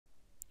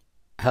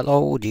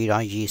Hello dear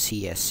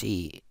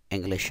IGCSE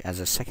English as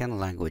a Second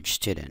Language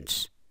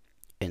students.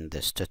 In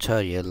this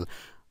tutorial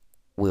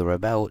we're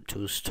about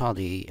to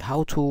study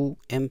how to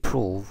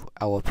improve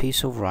our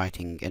piece of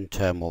writing in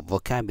terms of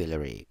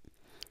vocabulary.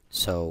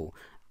 So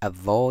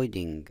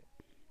avoiding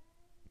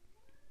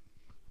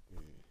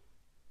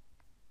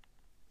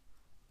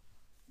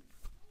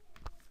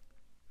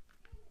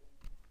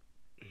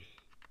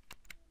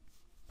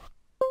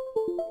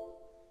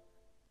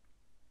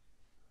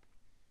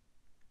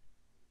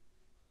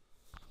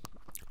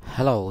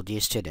Hello dear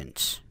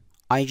students,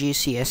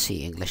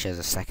 IGCSE English as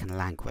a Second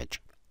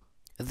Language.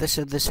 This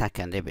is the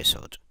second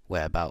episode.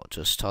 We're about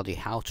to study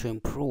how to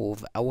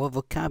improve our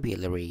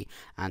vocabulary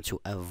and to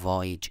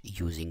avoid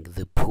using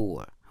the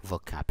poor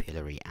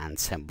vocabulary and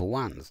simple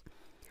ones.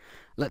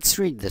 Let's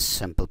read this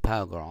simple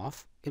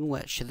paragraph in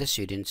which the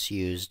students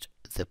used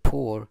the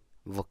poor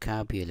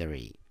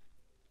vocabulary.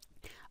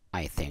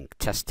 I think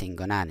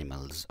testing on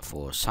animals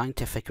for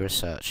scientific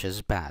research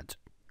is bad.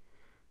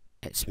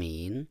 It's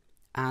mean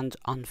and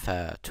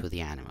unfair to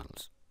the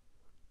animals.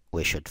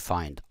 We should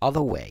find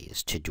other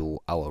ways to do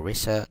our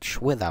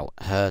research without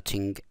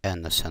hurting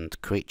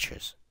innocent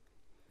creatures.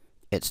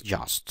 It's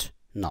just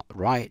not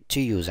right to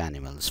use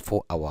animals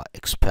for our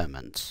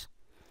experiments.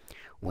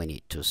 We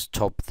need to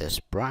stop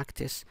this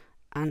practice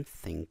and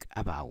think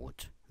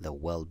about the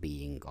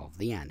well-being of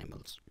the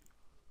animals.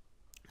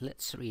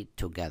 Let's read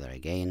together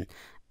again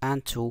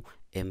and to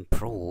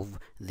improve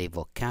the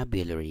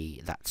vocabulary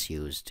that's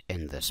used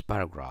in this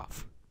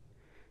paragraph.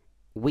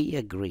 We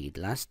agreed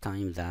last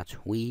time that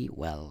we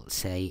will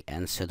say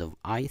instead of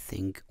I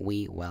think,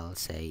 we will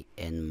say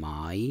in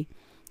my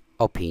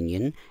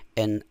opinion.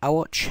 In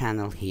our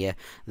channel here,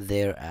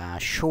 there a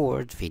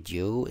short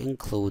video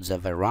includes a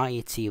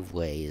variety of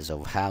ways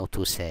of how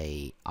to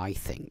say I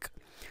think.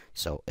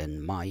 So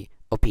in my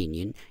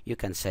opinion, you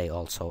can say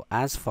also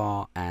as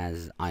far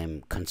as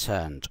I'm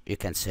concerned. You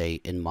can say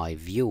in my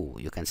view,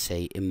 you can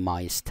say in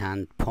my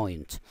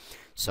standpoint.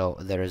 So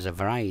there is a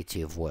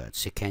variety of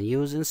words you can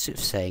use instead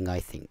of saying I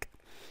think.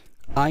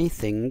 I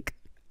think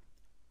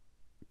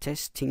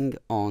testing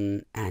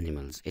on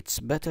animals. It's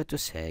better to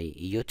say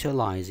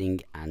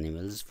utilizing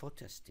animals for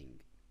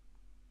testing.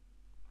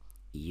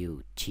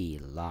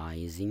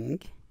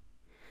 Utilizing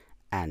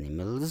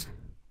animals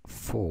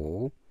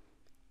for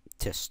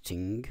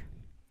testing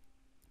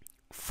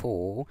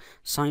for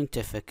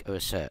scientific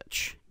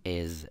research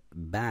is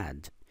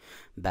bad.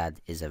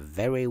 Bad is a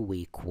very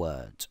weak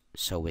word,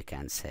 so we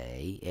can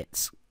say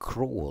it's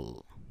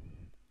cruel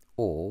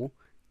or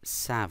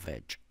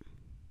savage,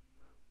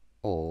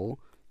 or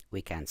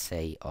we can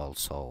say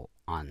also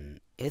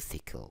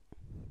unethical.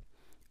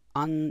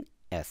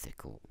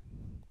 Unethical,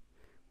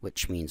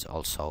 which means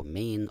also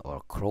mean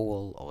or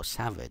cruel or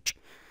savage.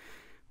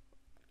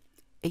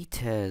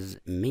 It is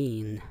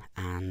mean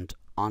and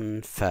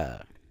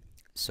unfair.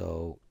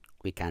 So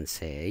we can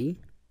say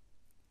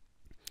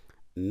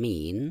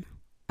mean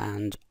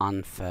and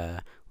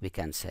unfair. We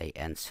can say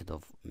instead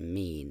of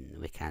mean,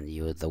 we can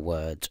use the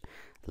word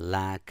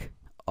lack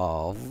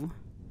of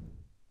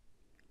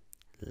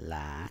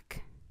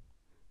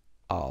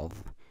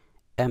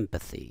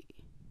empathy.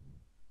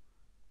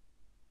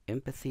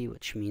 Empathy,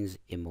 which means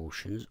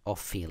emotions or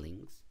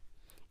feelings.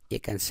 You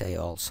can say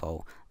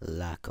also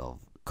lack of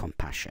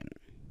compassion.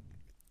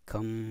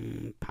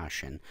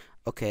 Compassion.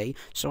 Okay,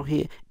 so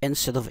here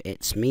instead of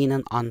it's mean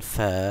and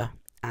unfair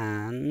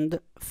and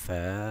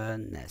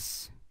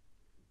fairness.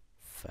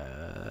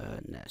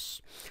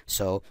 Fairness.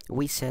 So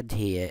we said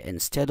here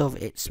instead of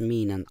it's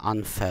mean and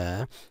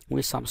unfair,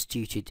 we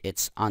substitute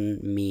it's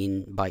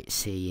unmean by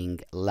saying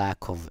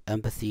lack of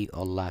empathy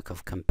or lack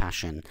of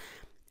compassion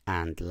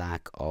and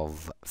lack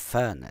of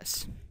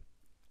fairness.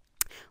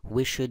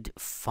 We should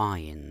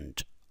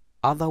find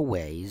other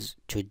ways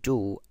to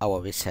do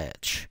our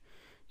research.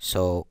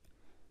 So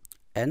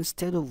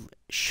instead of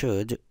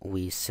should,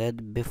 we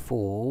said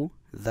before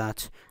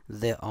that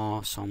there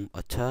are some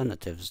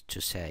alternatives to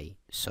say.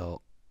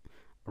 So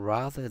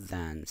rather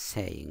than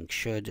saying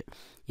should,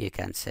 you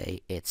can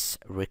say it's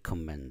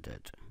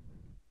recommended.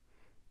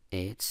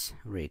 It's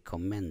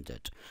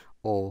recommended.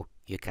 Or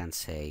you can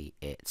say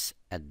it's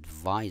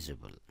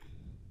advisable.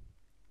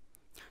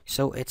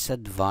 So it's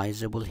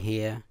advisable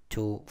here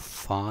to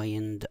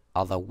find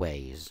other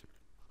ways.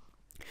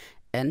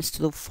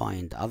 Instead of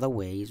find other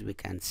ways, we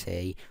can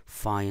say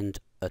find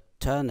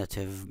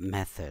alternative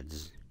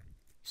methods.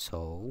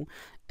 So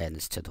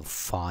instead of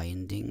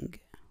finding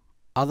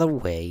other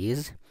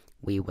ways,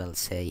 we will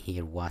say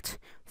here what?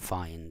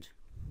 Find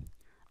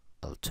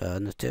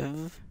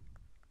alternative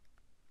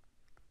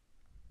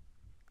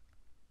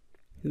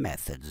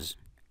methods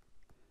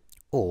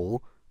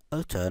or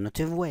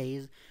alternative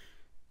ways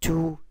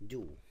to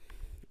do.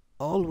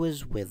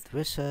 Always with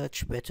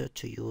research, better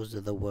to use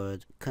the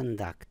word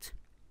conduct.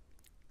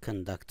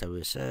 Conduct a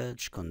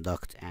research,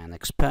 conduct an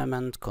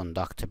experiment,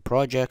 conduct a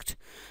project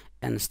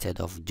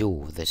instead of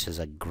do. This is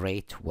a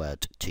great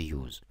word to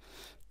use.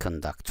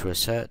 Conduct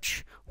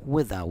research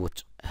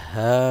without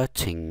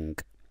hurting.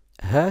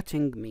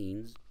 Hurting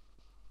means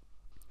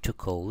to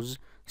cause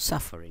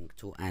suffering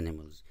to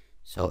animals.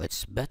 So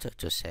it's better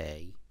to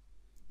say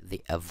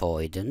the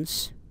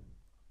avoidance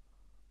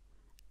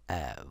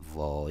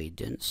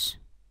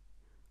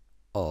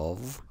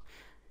of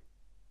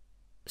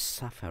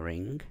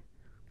suffering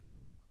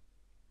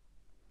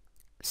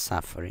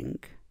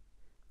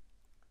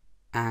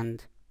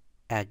and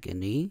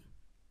agony,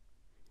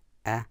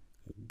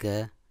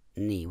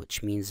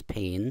 which means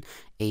pain,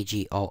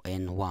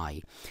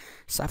 agony.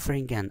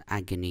 Suffering and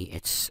agony,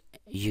 it's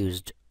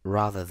used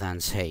rather than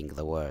saying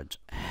the word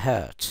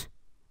hurt.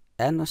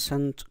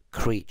 Innocent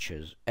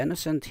creatures.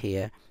 Innocent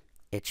here,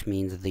 it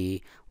means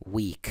the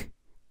weak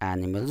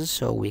animals,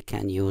 so we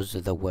can use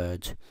the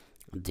word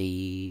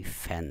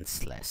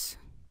defenseless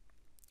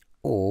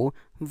or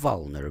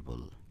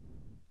vulnerable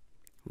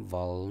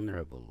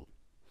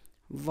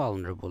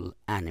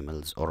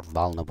animals or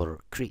vulnerable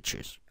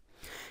creatures.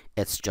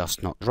 It's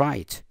just not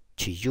right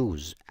to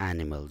use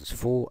animals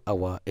for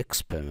our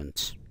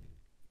experiments.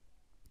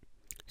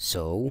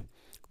 So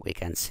we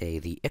can say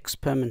the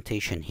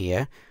experimentation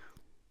here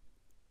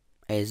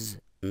is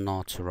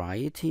not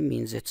right. It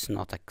means it's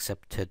not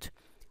accepted.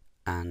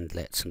 And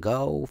let's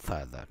go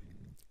further.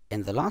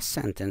 In the last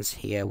sentence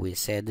here we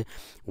said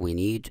we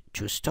need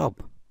to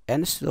stop.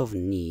 Instead of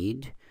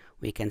need,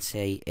 we can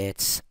say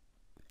it's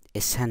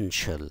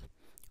essential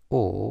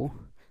or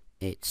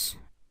it's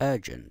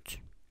urgent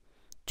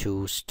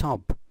to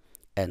stop.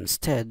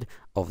 Instead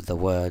of the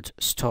word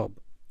stop,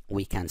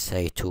 we can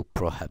say to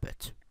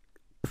prohibit.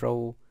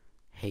 We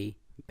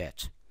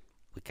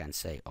can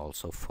say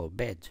also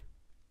forbid.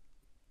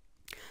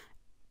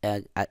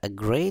 A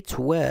great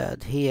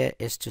word here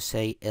is to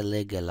say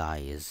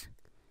illegalize.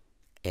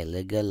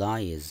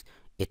 Illegalize.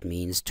 It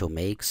means to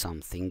make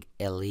something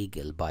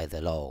illegal by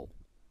the law,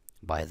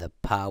 by the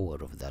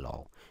power of the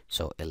law.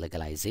 So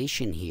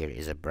illegalization here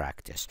is a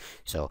practice.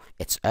 So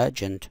it's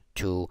urgent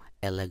to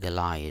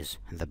illegalize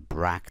the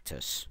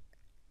practice,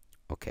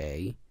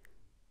 okay,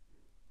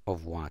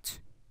 of what?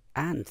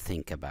 And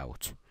think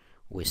about.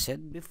 We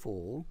said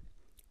before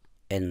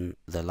in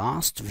the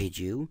last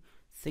video,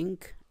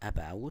 think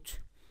about,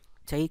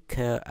 take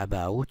care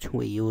about,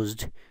 we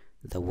used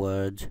the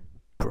word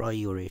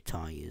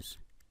prioritize,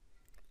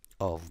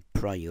 of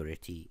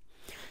priority.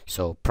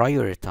 So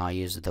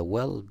prioritize the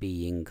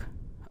well-being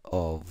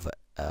of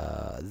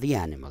the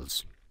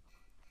animals.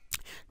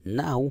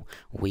 Now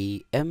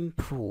we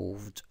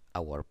improved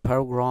our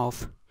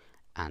paragraph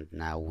and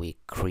now we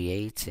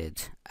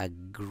created a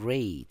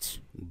great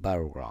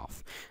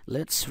paragraph.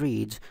 Let's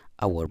read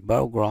our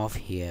paragraph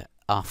here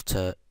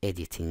after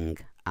editing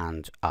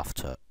and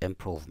after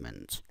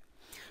improvement.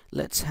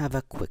 Let's have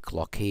a quick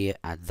look here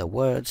at the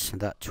words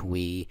that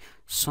we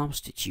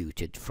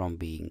substituted from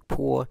being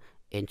poor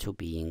into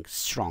being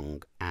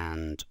strong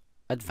and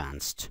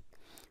advanced.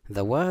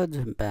 The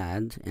word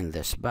bad in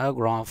this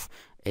paragraph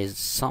is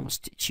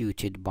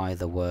substituted by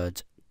the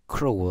word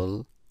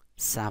cruel,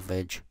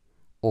 savage,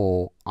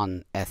 or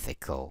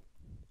unethical.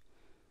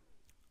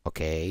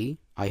 Okay,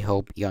 I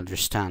hope you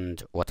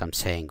understand what I'm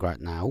saying right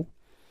now.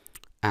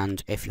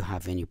 And if you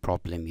have any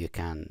problem, you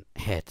can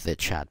hit the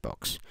chat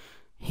box.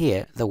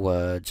 Here, the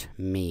word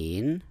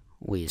mean,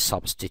 we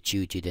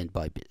substituted it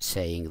by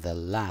saying the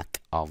lack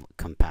of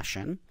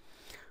compassion,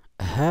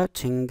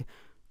 hurting,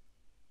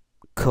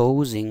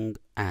 causing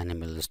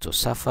animals to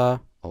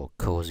suffer, or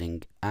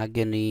causing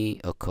agony,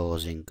 or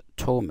causing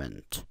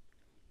torment.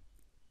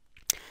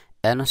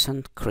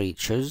 Innocent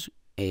creatures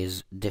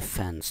is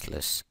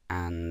defenseless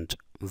and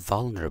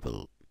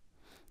vulnerable.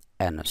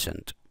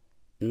 Innocent,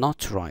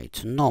 not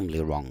right,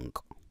 normally wrong.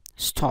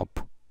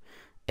 Stop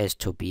is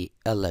to be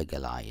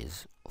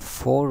illegalize,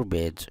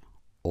 forbid,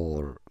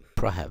 or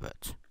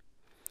prohibit.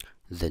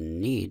 The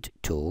need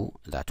to,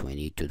 that we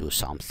need to do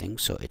something,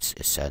 so it's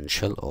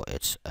essential or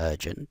it's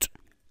urgent.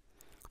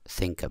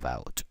 Think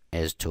about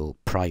is to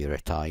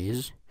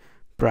prioritize.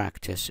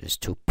 Practice is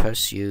to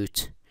pursue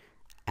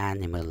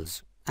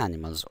animals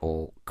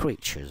or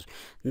creatures.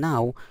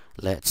 Now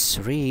let's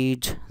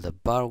read the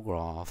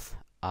paragraph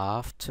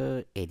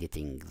after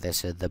editing.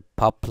 This is the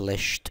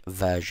published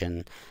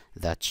version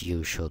that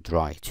you should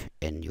write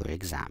in your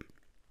exam.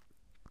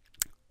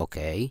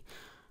 Okay,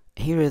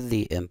 here is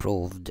the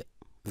improved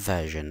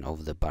version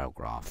of the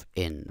paragraph.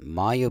 In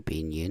my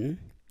opinion,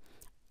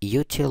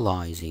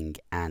 utilizing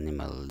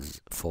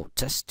animals for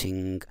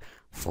testing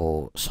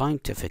for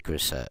scientific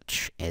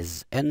research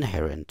is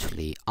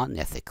inherently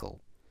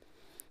unethical.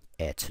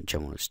 It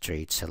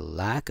demonstrates a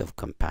lack of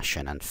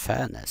compassion and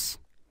fairness.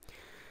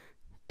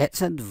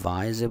 It's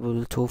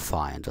advisable to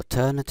find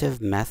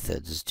alternative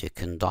methods to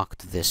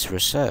conduct this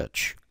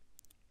research,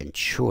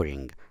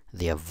 ensuring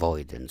the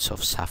avoidance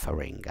of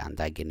suffering and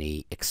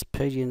agony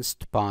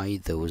experienced by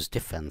those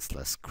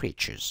defenseless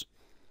creatures.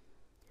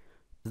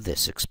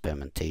 This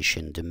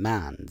experimentation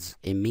demands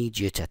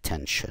immediate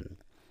attention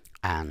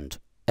and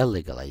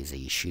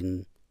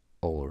illegalization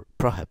or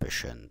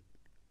prohibition.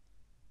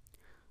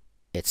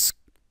 It's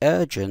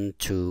urgent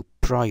to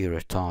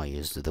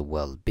prioritize the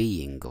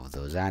well-being of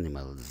those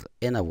animals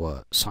in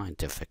our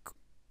scientific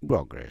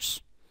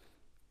progress.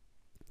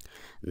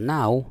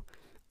 Now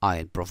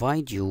I'll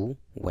provide you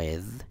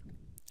with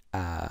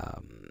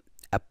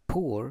a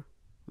poor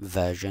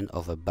version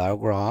of a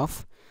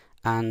paragraph,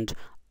 and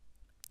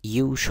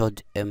you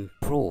should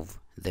improve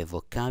the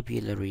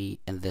vocabulary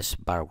in this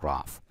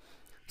paragraph.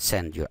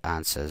 Send your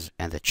answers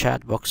in the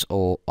chat box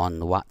or on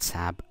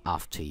WhatsApp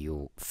after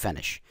you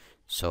finish.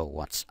 So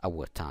what's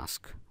our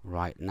task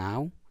right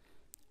now?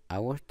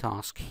 Our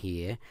task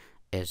here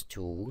is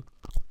to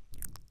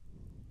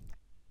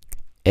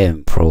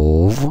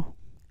improve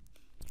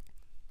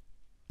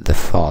the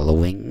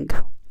following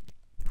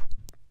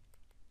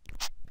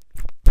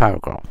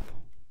paragraph.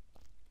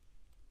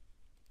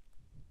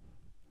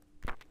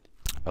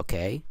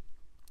 Okay,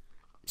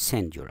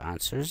 send your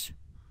answers.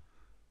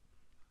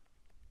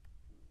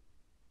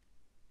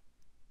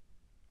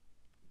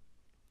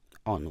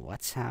 On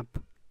WhatsApp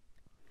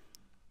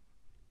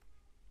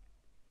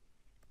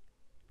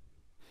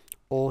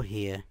or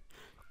here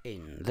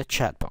in the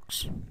chat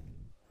box.